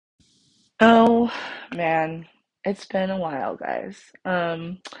Oh man, it's been a while, guys.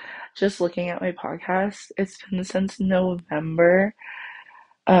 Just looking at my podcast, it's been since November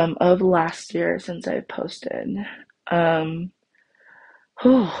of last year since I posted. Um,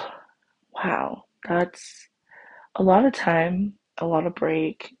 whew, wow, that's a lot of time, a lot of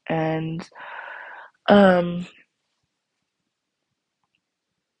break, and um,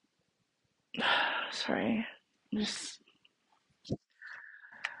 sorry, just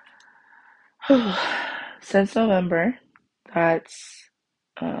whew, since November, that's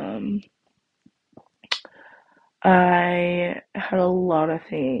um, I had a lot of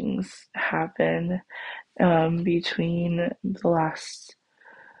things happen between the last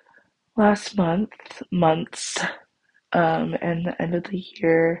months, and the end of the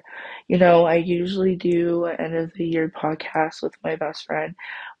year. I usually do an end of the year podcast with my best friend,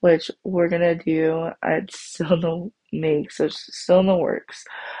 which we're gonna do. It's still in the makes, so it's still in the works.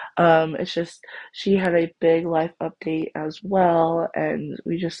 It's just she had a big life update as well, and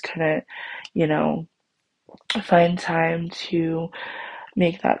we just couldn't, you know, find time to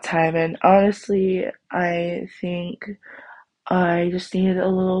make that time. And honestly, I think I just needed a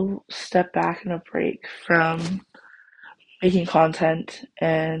little step back and a break from making content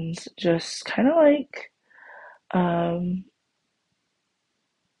and just kind of like um,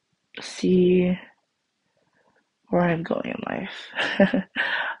 see where I'm going in life.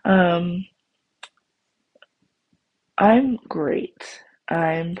 um, I'm great.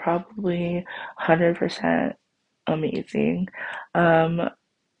 I'm probably 100% amazing. Um,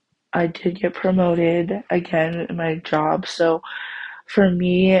 I did get promoted again in my job, so for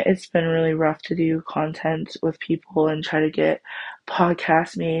me, it's been really rough to do content with people and try to get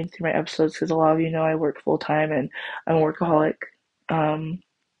podcasts made through my episodes because a lot of you know I work full time and I'm a workaholic. Um,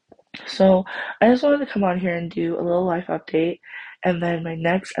 so I just wanted to come on here and do a little life update. And then my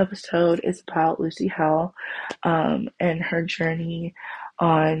next episode is about Lucy Howell, and her journey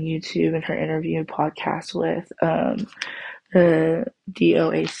on YouTube and her interview podcast with the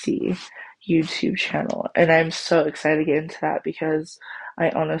DOAC YouTube channel. And I'm so excited to get into that because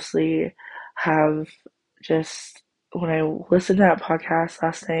I honestly have just, when I listened to that podcast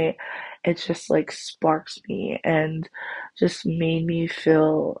last night, it just like sparks me and just made me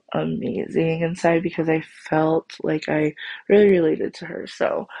feel amazing inside because I felt like I really related to her.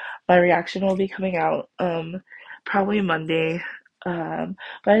 So my reaction will be coming out probably Monday. But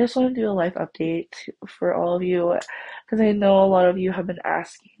I just want to do a life update for all of you because I know a lot of you have been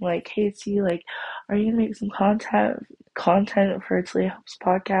asking, like, hey, see, like, are you gonna make some content for Today Helps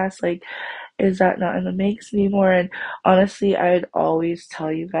podcast? Like, is that not in the makes anymore? And honestly, I'd always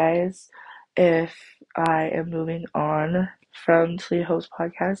tell you guys if I am moving on from Today Helps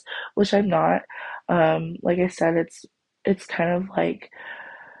podcast, which I'm not. Like I said, it's kind of like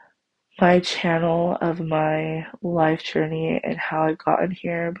my channel of my life journey and how I've gotten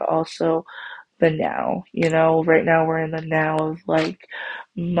here, but also the now. Right now we're in the now of like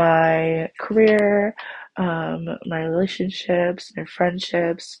my career, my relationships, my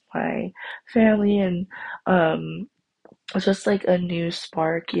friendships, my family, and it's just like a new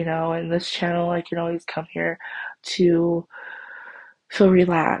spark, and this channel I can always come here to feel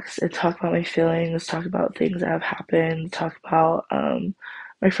relaxed and talk about my feelings, talk about things that have happened, talk about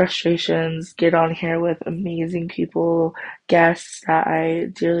my frustrations, get on here with amazing people, guests that I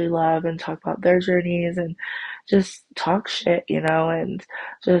dearly love, and talk about their journeys and just talk shit, and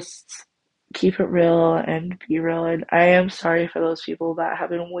just keep it real and be real. And I am sorry for those people that have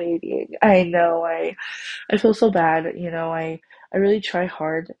been waiting. I know I feel so bad, I really try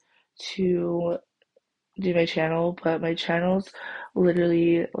hard to do my channel, but my channel's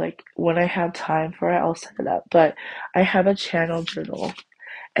literally like when I have time for it, I'll set it up. But I have a channel journal,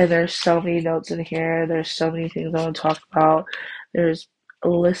 and there's so many notes in here. There's so many things I want to talk about. There's a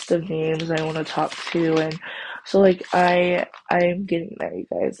list of names I want to talk to, and so like I'm getting there, you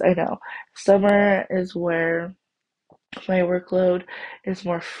guys. I know summer is where my workload is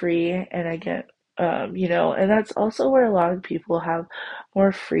more free and I get and that's also where a lot of people have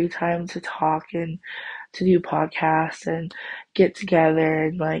more free time to talk and to do podcasts and get together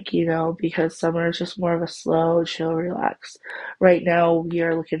and like, because summer is just more of a slow, chill, relax. Right now we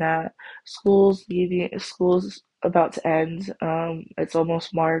are looking at schools about to end. It's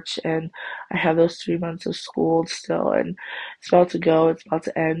almost March and I have those 3 months of school still and it's about to go, it's about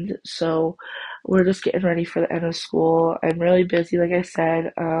to end. So we're just getting ready for the end of school. I'm really busy, like I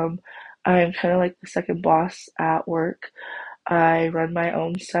said. I'm kind of like the second boss at work. I run my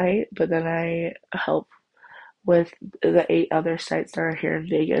own site, but then I help with the 8 other sites that are here in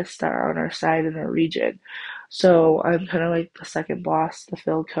Vegas that are on our side in our region. So I'm kind of like the second boss, the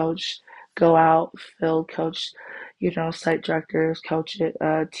field coach, go out, field coach, site directors, coach it,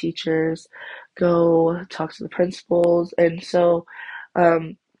 teachers, go talk to the principals. And so,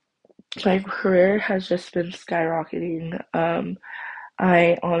 um, my career has just been skyrocketing.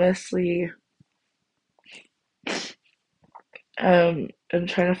 I honestly, am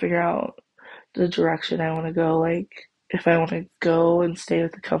trying to figure out the direction I want to go. Like, if I want to go and stay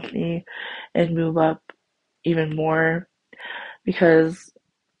with the company and move up even more, because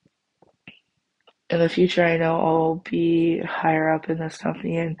in the future I know I'll be higher up in this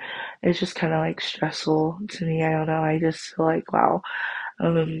company, and it's just kind of like stressful to me. I don't know. I just feel like, wow,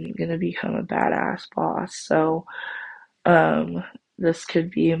 I'm gonna become a badass boss. So, um, this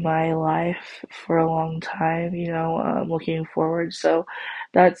could be my life for a long time, looking forward. So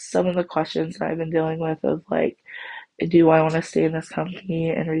that's some of the questions that I've been dealing with of like, do I want to stay in this company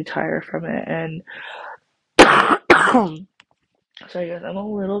and retire from it? And sorry guys,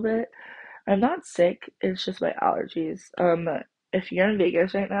 I'm not sick, it's just my allergies. If you're in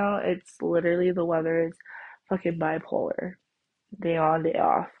Vegas right now, it's literally the weather is fucking bipolar. Day on, day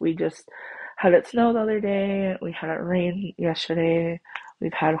off. We just had it snow the other day, we had it rain yesterday,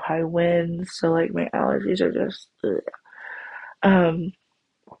 we've had high winds, so like my allergies are just ugh. Um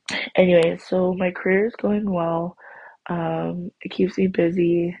anyway, so my career is going well. It keeps me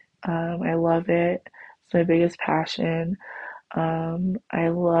busy. I love it. It's my biggest passion. I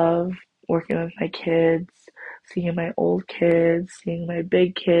love working with my kids, seeing my old kids, seeing my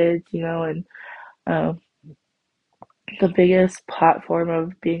big kids, and um, the biggest platform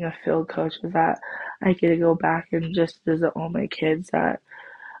of being a field coach is that I get to go back and just visit all my kids that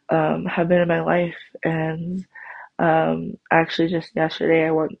have been in my life. And actually, just yesterday,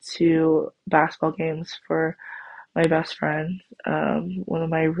 I went to basketball games for my best friend, one of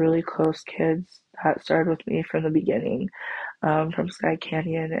my really close kids that started with me from the beginning, from Sky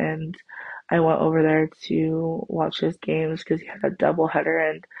Canyon, and I went over there to watch his games because he had a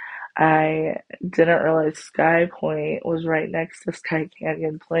doubleheader, and I didn't realize Sky Point was right next to Sky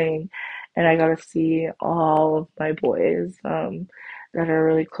Canyon playing, and I got to see all of my boys, that are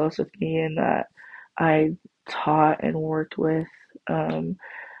really close with me and that I taught and worked with. Um,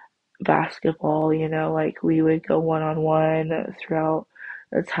 Basketball, like we would go one on one throughout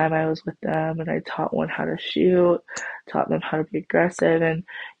the time I was with them, and I taught one how to shoot, taught them how to be aggressive, and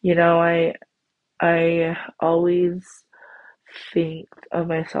I always think of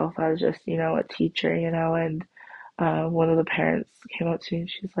myself as just a teacher, and one of the parents came up to me and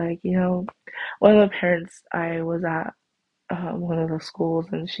she's like, one of the parents I was at one of the schools,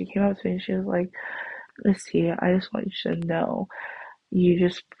 and she came up to me and she was like, Miss T, I just want you to know you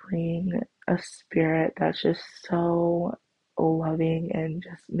just bring a spirit that's just so loving and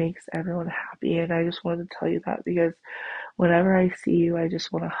just makes everyone happy. And I just wanted to tell you that because whenever I see you, I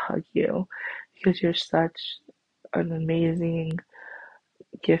just want to hug you because you're such an amazing,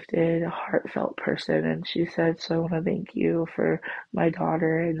 gifted, heartfelt person. And she said, so I want to thank you for my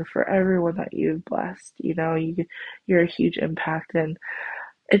daughter and for everyone that you've blessed. You're a huge impact. And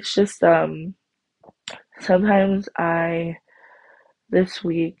it's just, sometimes this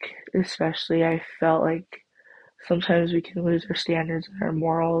week, especially, I felt like sometimes we can lose our standards and our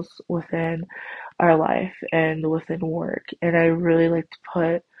morals within our life and within work. And I really like to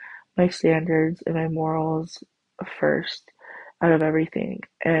put my standards and my morals first out of everything.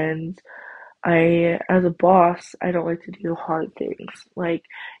 And as a boss, I don't like to do hard things like,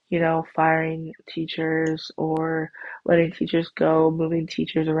 firing teachers or letting teachers go, moving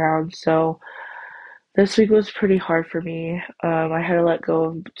teachers around. So this week was pretty hard for me. I had to let go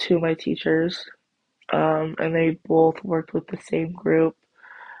of two of my teachers, and they both worked with the same group.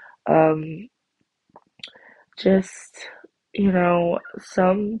 Um, just,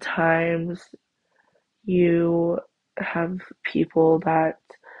 sometimes you have people that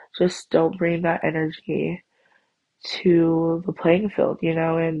just don't bring that energy to the playing field,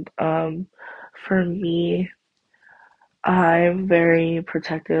 and for me, I'm very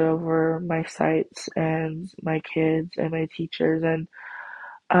protective over my sites and my kids and my teachers, and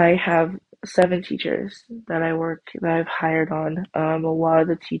I have seven teachers that I've hired on. A lot of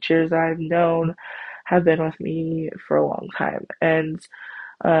the teachers I've known have been with me for a long time, and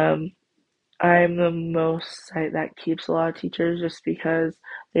um, I'm the most site that keeps a lot of teachers just because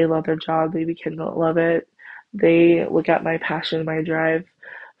they love their job, they begin to love it. They look at my passion, my drive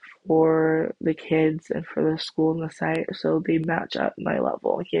for the kids and for the school and the site, so they match up my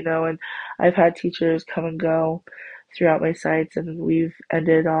level, and I've had teachers come and go throughout my sites, and we've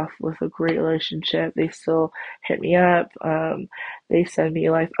ended off with a great relationship. They still hit me up, they send me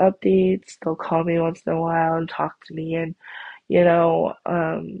life updates, they'll call me once in a while and talk to me, and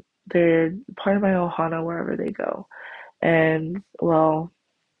they're part of my ohana wherever they go. And well,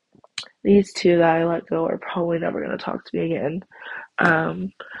 these two that I let go are probably never going to talk to me again.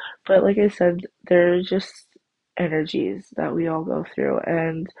 Um, but like I said, they're just energies that we all go through,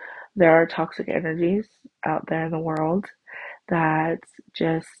 and there are toxic energies out there in the world that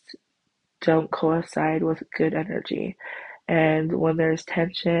just don't coincide with good energy. And when there's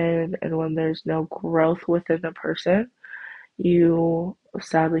tension and when there's no growth within the person, you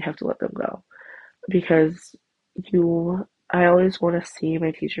sadly have to let them go because I always want to see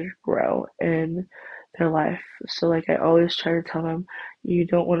my teachers grow in their life. So like I always try to tell them, you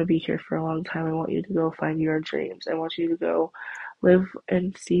don't want to be here for a long time. I want you to go find your dreams. I want you to go live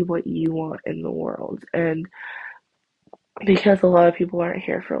and see what you want in the world. And because a lot of people aren't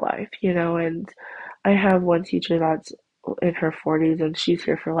here for life, and I have one teacher that's in her 40s and she's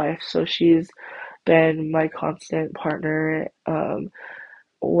here for life. So she's been my constant partner,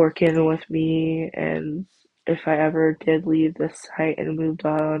 working with me. And if I ever did leave this site and moved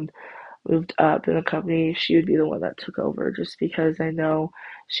up in the company, she would be the one that took over just because I know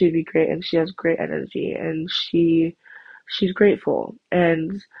she'd be great and she has great energy and she's grateful.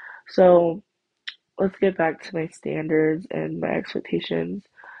 And so let's get back to my standards and my expectations.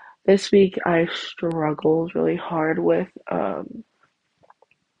 This week I struggled really hard with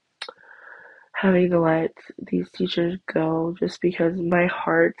having to let these teachers go just because my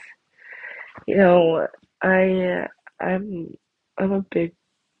heart, you know, I I'm I'm a big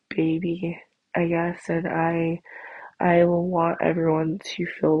baby, I guess, and I want everyone to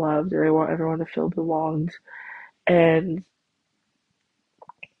feel loved or I want everyone to feel belonged. And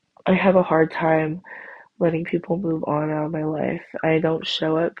I have a hard time letting people move on out of my life. I don't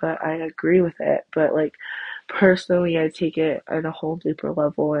show it, but I agree with it. But like personally, I take it on a whole deeper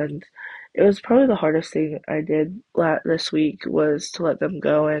level, and it was probably the hardest thing I did this week was to let them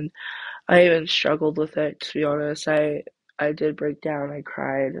go, and I even struggled with it to be honest. I did break down. I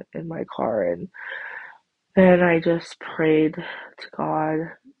cried in my car, and then I just prayed to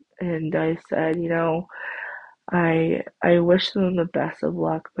God, and I said, I wish them the best of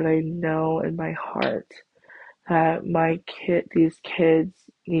luck, but I know in my heart that these kids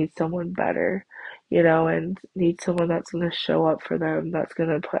need someone better, and need someone that's going to show up for them, that's going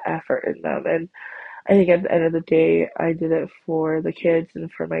to put effort in them. And I think at the end of the day, I did it for the kids and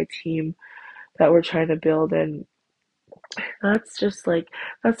for my team that we're trying to build. And that's just like,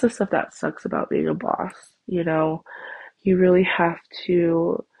 that's the stuff that sucks about being a boss. You really have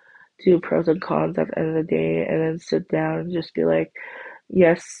to do pros and cons at the end of the day and then sit down and just be like,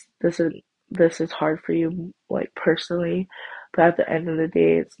 yes, this is hard for you like personally, but at the end of the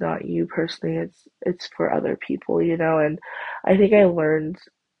day it's not you personally, it's for other people, and I think I learned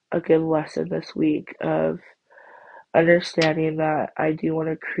a good lesson this week of understanding that I do want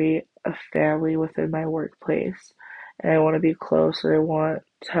to create a family within my workplace and I want to be close and I want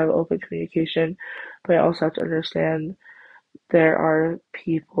to have open communication, but I also have to understand there are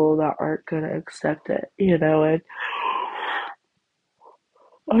people that aren't going to accept it, and aren't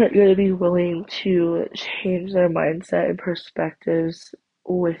going to be willing to change their mindset and perspectives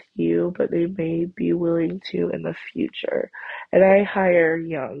with you, but they may be willing to in the future. And I hire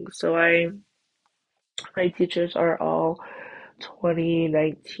young, so my teachers are all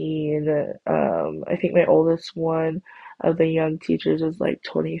 2019. I think my oldest one of the young teachers is like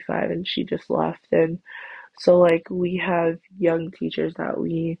 25 and she just left. And so like we have young teachers that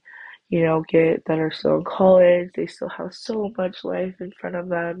we, get that are still in college. They still have so much life in front of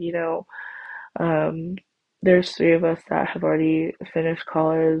them. Um, there's three of us that have already finished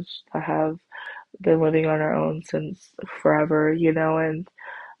college that have been living on our own since forever, and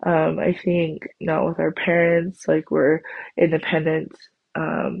I think not with our parents, like we're independent,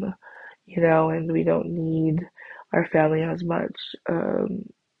 um, and we don't need our family as much.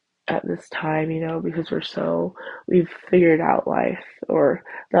 At this time, because we've figured out life, or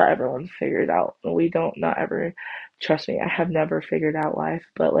not everyone's figured out. We don't, not ever, trust me, I have never figured out life,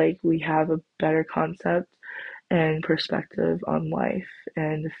 but like we have a better concept and perspective on life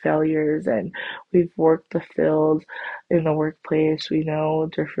and failures, and we've worked the field in the workplace. We know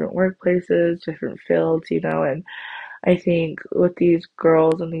different workplaces, different fields, and I think with these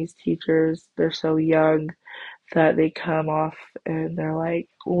girls and these teachers, they're so young that they come off and they're like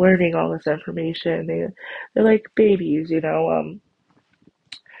learning all this information. They're like babies.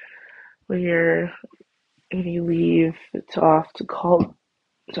 When you leave to off to college,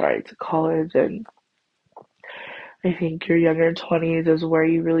 and I think your younger 20s is where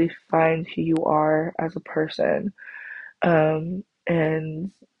you really find who you are as a person. And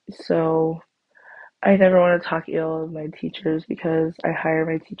so I never want to talk ill of my teachers because I hire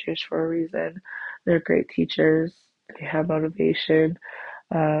my teachers for a reason. They're great teachers. They have motivation.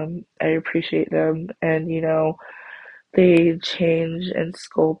 I appreciate them, and they change and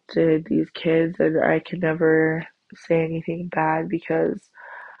sculpted these kids, and I can never say anything bad because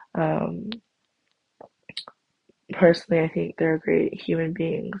um, personally, I think they're great human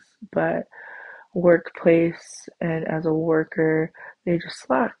beings. But workplace and as a worker, they just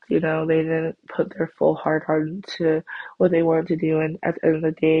slacked. They didn't put their full heart onto what they wanted to do, and at the end of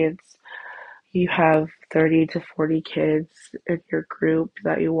the day, it's you have 30 to 40 kids in your group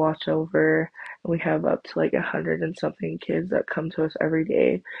that you watch over. And we have up to like 100 and something kids that come to us every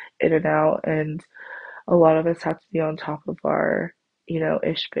day, in and out. And a lot of us have to be on top of our,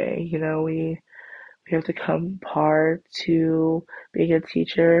 ishbay. We have to come par to being a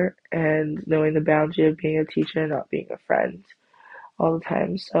teacher and knowing the boundary of being a teacher and not being a friend all the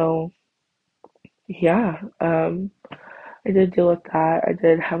time. So, yeah, I did deal with that. I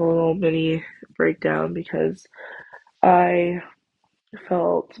did have a little mini breakdown because I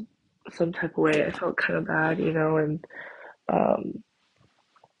felt some type of way. I felt kind of bad, and um,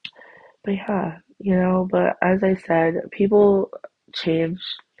 but yeah, but as I said, people change,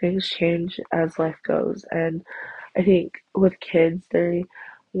 things change as life goes, and I think with kids, they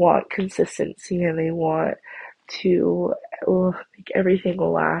want consistency and they want to make everything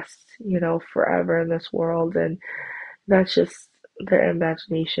last, forever in this world, and that's just their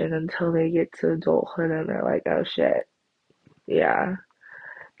imagination until they get to adulthood and they're like, oh shit, yeah,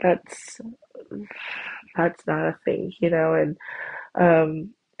 that's that's not a thing, and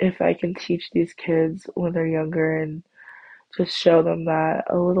if I can teach these kids when they're younger and just show them that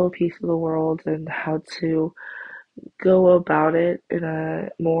a little piece of the world and how to go about it in a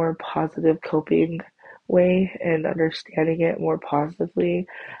more positive coping way and understanding it more positively,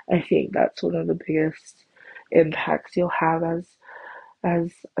 I think that's one of the biggest impacts you'll have as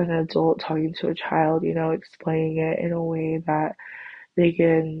an adult talking to a child, explaining it in a way that they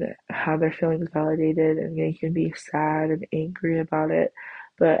can have their feelings validated and they can be sad and angry about it.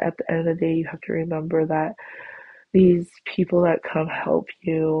 But at the end of the day, you have to remember that these people that come help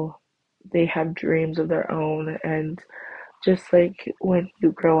you, they have dreams of their own. And just like when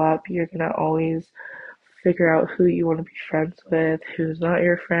you grow up, you're gonna always figure out who you want to be friends with, who's not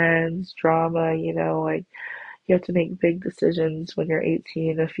your friends, drama, like you have to make big decisions when you're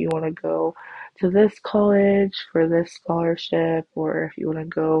 18 if you want to go to this college for this scholarship or if you want to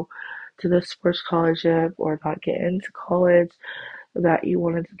go to this sports scholarship or not get into college that you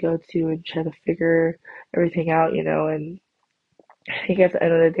wanted to go to and try to figure everything out, and I think at the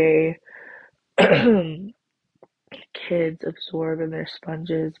end of the day, kids absorb and they're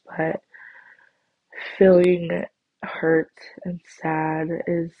sponges, but feeling hurt and sad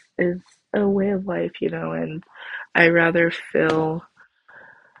is a way of life, and I rather feel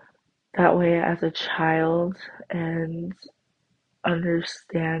that way as a child and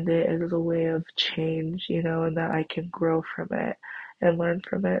understand it as a way of change, and that I can grow from it and learn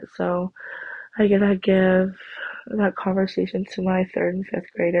from it. So I gotta give that conversation to my third and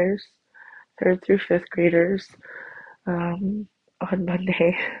fifth graders, third through fifth graders, um, on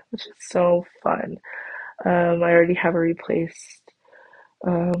Monday, which is so fun. I already have a replaced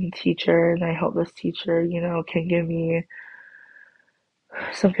teacher, and I hope this teacher, can give me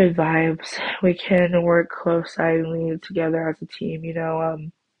some good vibes. We can work closely together as a team,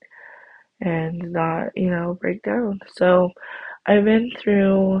 and not, break down. So I've been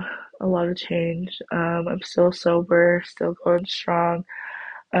through a lot of change. I'm still sober, still going strong.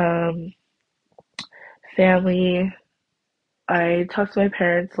 Um, family, I talk to my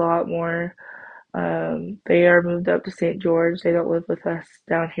parents a lot more. They are moved up to St. George. They don't live with us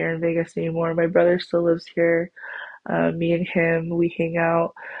down here in Vegas anymore. My brother still lives here. Me and him, we hang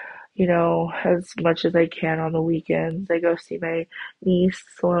out, as much as I can on the weekends. I go see my niece,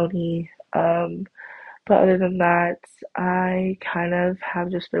 Saloni. But other than that, I kind of have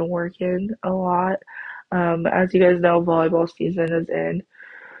just been working a lot. As you guys know, volleyball season is in.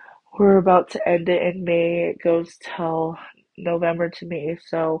 We're about to end it in May. It goes till November to May.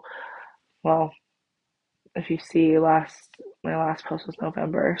 So, well, if you see my last post was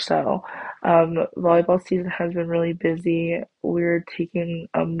November. So, volleyball season has been really busy. We're taking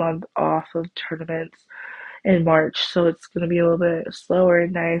a month off of tournaments in March, so it's gonna be a little bit slower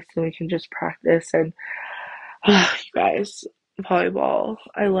and nice, and we can just practice and you guys, volleyball.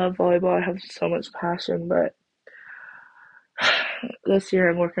 I love volleyball. I have so much passion, but this year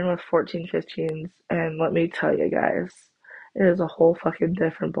I'm working with 14, 15s, and let me tell you guys, it is a whole fucking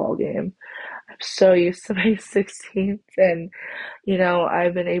different ball game. I'm so used to my 16th, and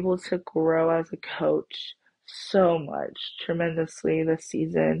I've been able to grow as a coach so much, tremendously this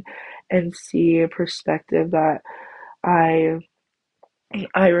season, and see a perspective that I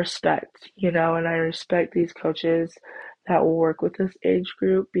I respect, and I respect these coaches that will work with this age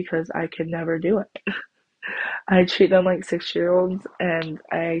group because I could never do it. I treat them like 6-year-olds, and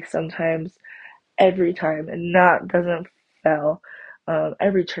I sometimes, every time, and that doesn't fail.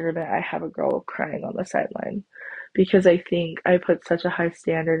 Every tournament, I have a girl crying on the sideline because I think I put such a high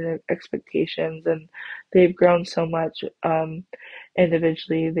standard and expectations, and they've grown so much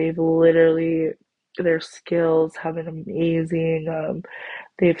individually. They've literally, their skills have been amazing.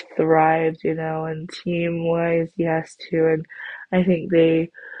 They've thrived, and team wise, yes, too. And I think they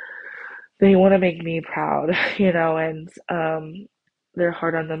want to make me proud, and they're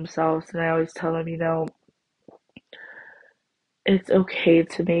hard on themselves. And I always tell them, it's okay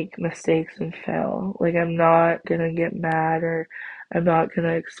to make mistakes and fail. Like, I'm not gonna get mad, or I'm not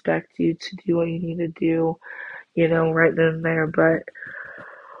gonna expect you to do what you need to do, right then and there. But,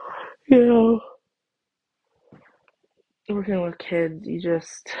 you know, working with kids,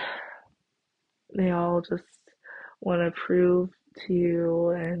 they all just want to prove to you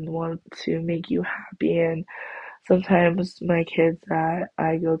and want to make you happy. And sometimes my kids that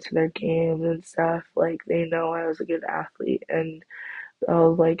I go to their games and stuff, like, they know I was a good athlete, and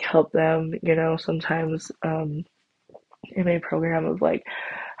I'll like help them, sometimes in my program of like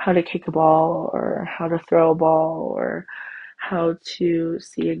how to kick a ball or how to throw a ball or how to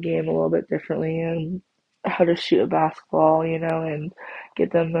see a game a little bit differently and how to shoot a basketball, and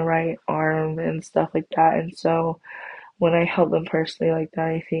get them the right arm and stuff like that. And so when I help them personally like that,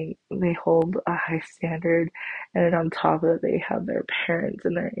 I think they hold a high standard. And then on top of it, they have their parents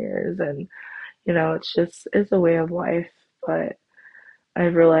in their ears. And, it's a way of life. But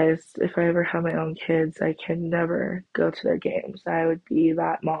I've realized if I ever have my own kids, I can never go to their games. I would be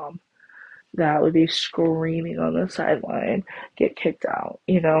that mom that would be screaming on the sideline, get kicked out.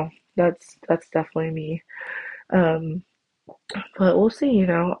 That's definitely me. Um, but we'll see.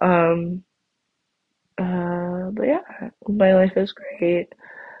 But yeah, my life is great.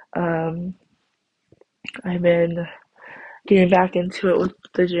 Um, I've been getting back into it with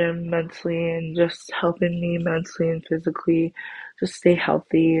the gym mentally and just helping me mentally and physically just stay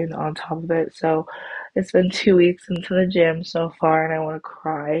healthy and on top of it. So it's been 2 weeks into the gym so far, and I want to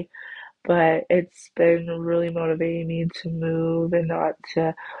cry, but it's been really motivating me to move and not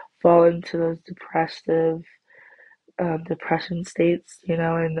to fall into those depression states,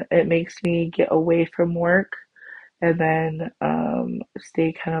 and it makes me get away from work and then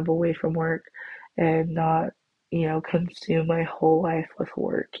stay kind of away from work and not, consume my whole life with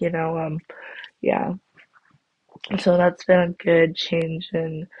work, yeah. So that's been a good change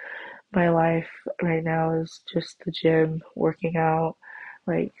in my life right now is just the gym, working out,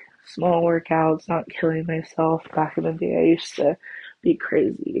 like small workouts, not killing myself. Back in the day, I used to be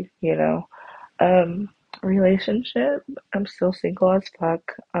crazy, Um, relationship, I'm still single as fuck.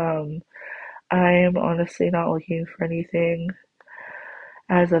 I'm honestly not looking for anything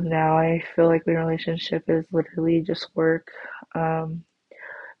as of now. I feel like my relationship is literally just work. Um,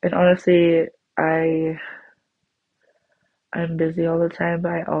 and honestly, I I'm busy all the time,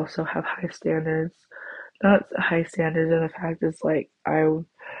 but I also have high standards. Not high standards in the fact is like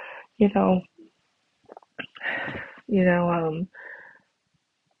you know, you know,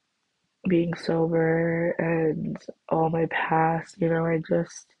 being sober and all my past, I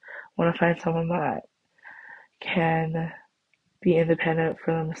just want to find someone that can be independent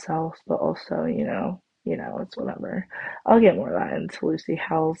for themselves, but also, it's whatever. I'll get more of that into Lucy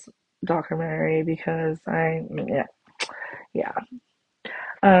Howell's documentary because yeah, yeah.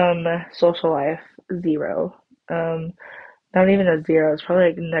 Social life, zero. Um, Not even a zero. It's probably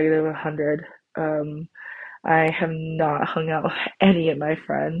like negative 100. Um, I have not hung out with any of my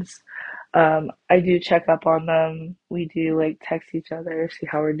friends. I do check up on them. We do like text each other, see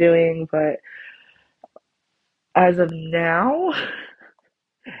how we're doing, but as of now,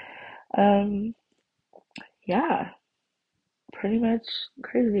 um, yeah, pretty much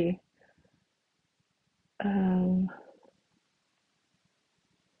crazy. Um,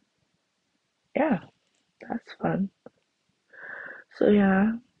 yeah, that's fun. So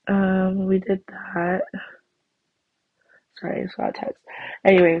yeah, we did that. Sorry, I just got a text.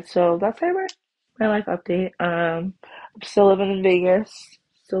 Anyway, so that's my life update. I'm still living in Vegas,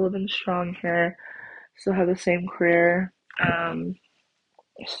 still living strong here, still have the same career, um,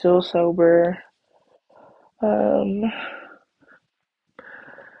 still sober, um,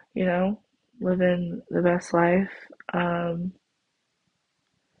 you know. living the best life. Um,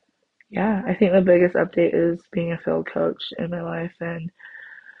 yeah, I think the biggest update is being a field coach in my life and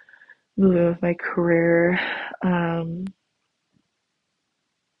moving with my career. Um,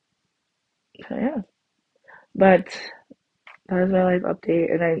 so yeah, but that is my life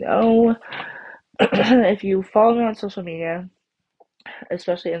update. And I know if you follow me on social media,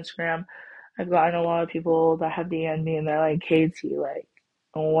 especially Instagram, I've gotten a lot of people that have DM'd me and they're like, Katie, like,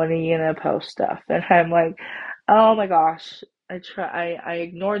 when are you gonna post stuff? And I'm like, oh my gosh. I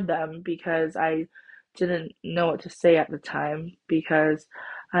ignored them because I didn't know what to say at the time because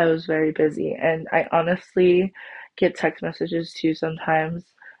I was very busy. And I honestly get text messages too sometimes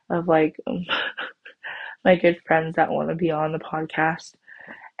of like my good friends that want to be on the podcast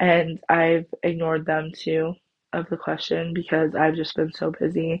and I've ignored them too of the question because I've just been so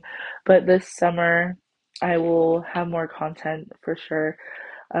busy. But this summer, I will have more content for sure.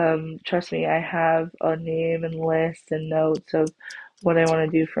 Trust me, I have a name and list and notes of what I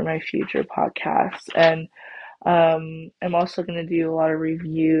want to do for my future podcasts. And I'm also going to do a lot of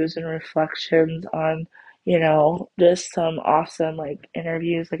reviews and reflections on, just some awesome like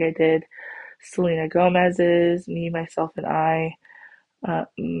interviews like I did Selena Gomez's, Me, Myself, and I.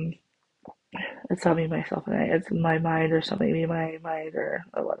 Um, it's not me, myself, and I. It's my mind or something. Me, my mind, or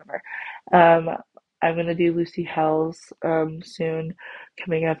whatever. Um, I'm gonna do Lucy Hell's soon,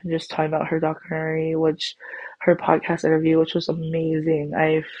 coming up and just talking about her documentary, which her podcast interview, which was amazing.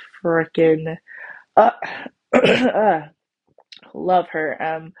 I freaking uh, uh, love her.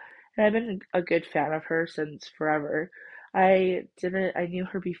 And I've been a good fan of her since forever. I knew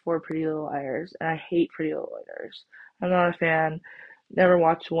her before Pretty Little Liars, and I hate Pretty Little Liars. I'm not a fan. Never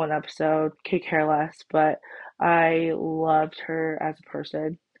watched one episode, could care less, but I loved her as a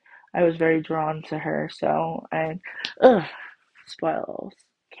person. I was very drawn to her, so ugh, spoils.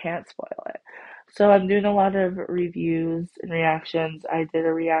 Can't spoil it. So I'm doing a lot of reviews and reactions. I did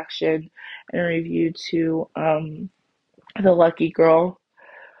a reaction and review to The Lucky Girl.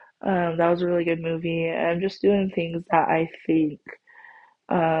 That was a really good movie. I'm just doing things that I think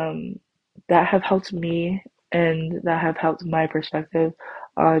um, that have helped me and that have helped my perspective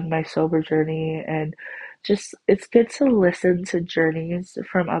on my sober journey. And just, it's good to listen to journeys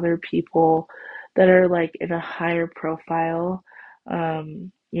from other people that are like in a higher profile.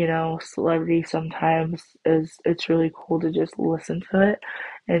 Celebrity sometimes it's really cool to just listen to it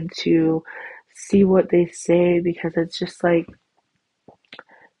and to see what they say because it's just like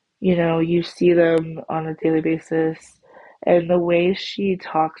you see them on a daily basis, and the way she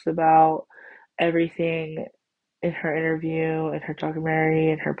talks about everything in her interview, in her documentary,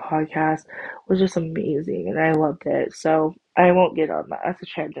 in her podcast was just amazing, and I loved it. So I won't get on that. That's a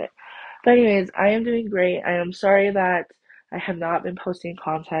tangent. But anyways, I am doing great. I am sorry that I have not been posting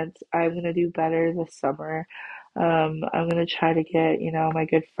content. I'm gonna do better this summer. I'm gonna try to get, my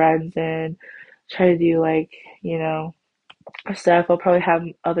good friends in, try to do like, you know, stuff. I'll probably have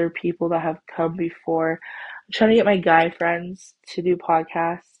other people that have come before. I'm trying to get my guy friends to do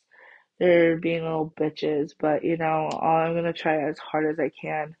podcasts. They're being little bitches, but I'm gonna try as hard as I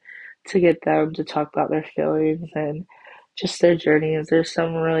can to get them to talk about their feelings and just their journeys. There's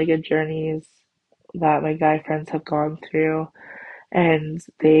some really good journeys that my guy friends have gone through, and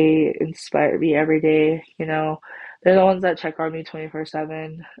they inspire me every day. They're the ones that check on me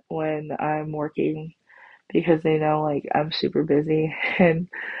 24/7 when I'm working because they know like I'm super busy and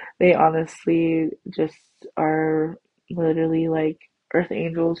they honestly just are literally like earth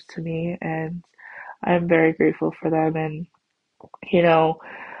angels to me and I'm very grateful for them and you know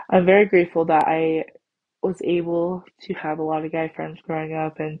I'm very grateful that I was able to have a lot of guy friends growing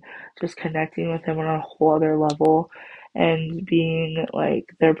up and just connecting with them on a whole other level and being like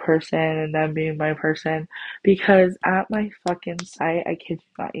their person and them being my person because at my fucking site, I kid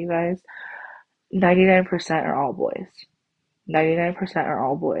you not, you guys, 99% are all boys. 99% are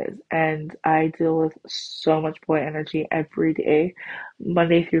all boys. And I deal with so much boy energy every day,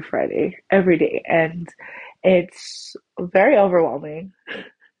 Monday through Friday, every day. And it's very overwhelming.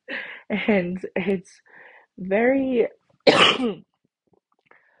 And it's very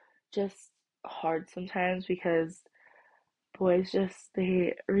just hard sometimes because boys just,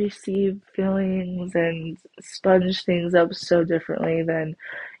 they receive feelings and sponge things up so differently than,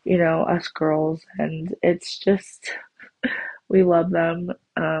 us girls. And it's just, we love them,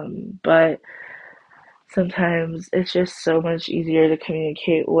 but sometimes it's just so much easier to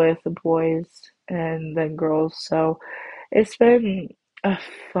communicate with the boys and than girls. So it's been a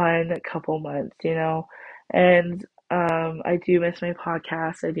fun couple months, and I do miss my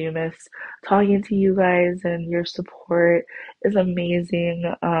podcast. I do miss talking to you guys, and your support is amazing.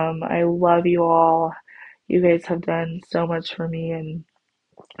 I love you all. You guys have done so much for me, and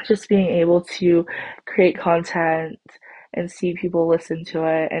just being able to create content and see people listen to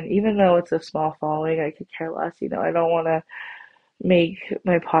it. And even though it's a small following, I could care less. I don't want to make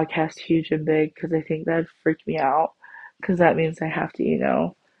my podcast huge and big because I think that'd freak me out because that means I have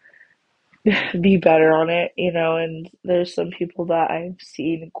to, be better on it, and there's some people that I've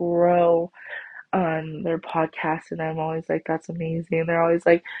seen grow on their podcast and I'm always like, that's amazing. They're always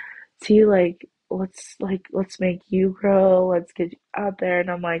like, see, let's make you grow, let's get you out there.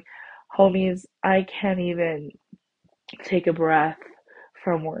 And I'm like, homies, I can't even take a breath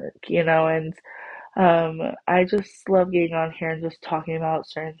from work, and I just love getting on here and just talking about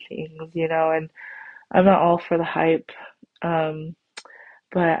certain things, and I'm not all for the hype. Um,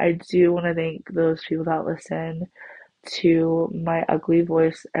 but I do want to thank those people that listen to my ugly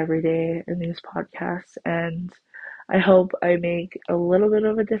voice every day in these podcasts. And I hope I make a little bit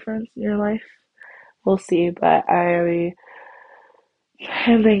of a difference in your life. We'll see, but I'm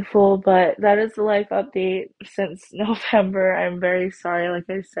thankful, but that is the life update since November. I'm very sorry, like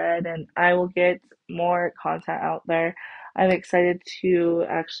I said, and I will get more content out there. I'm excited to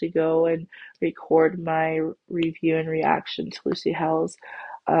actually go and record my review and reaction to Lucy Hell's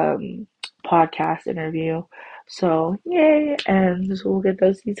um, podcast interview. So, yay! And we'll get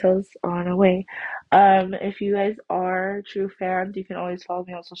those details on our way. If you guys are true fans, you can always follow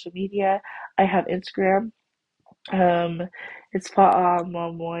me on social media. I have Instagram. Um, it's Fa'a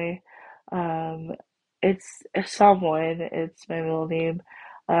Momoy. Um, it's someone. It's my middle name.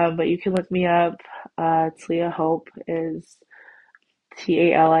 But you can look me up. Talia Hope is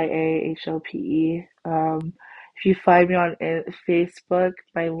TALIAHOPE. If you find me on Facebook,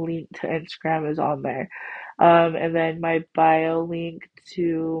 my link to Instagram is on there. And then my bio link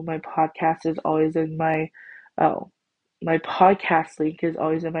to my podcast is always in oh, my podcast link is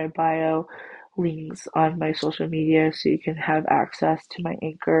always in my bio links on my social media so you can have access to my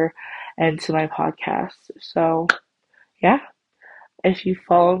Anchor and to my podcast. So, yeah, if you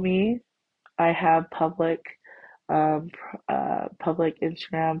follow me, I have public Instagram,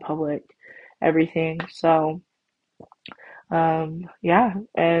 public everything. So, yeah,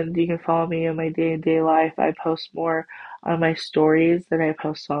 and you can follow me in my day-to-day life. I post more on my stories than I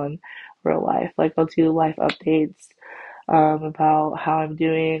post on real life. Like I'll do life updates, about how I'm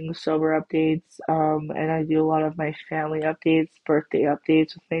doing, sober updates, and I do a lot of my family updates, birthday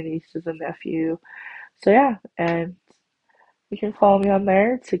updates with my nieces and nephew. So yeah, and you can follow me on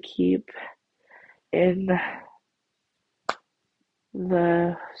there to keep in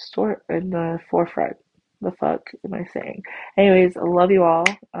the forefront. The fuck am I saying? Anyways, I love you all.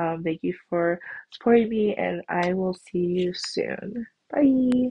 Thank you for supporting me, and I will see you soon. Bye.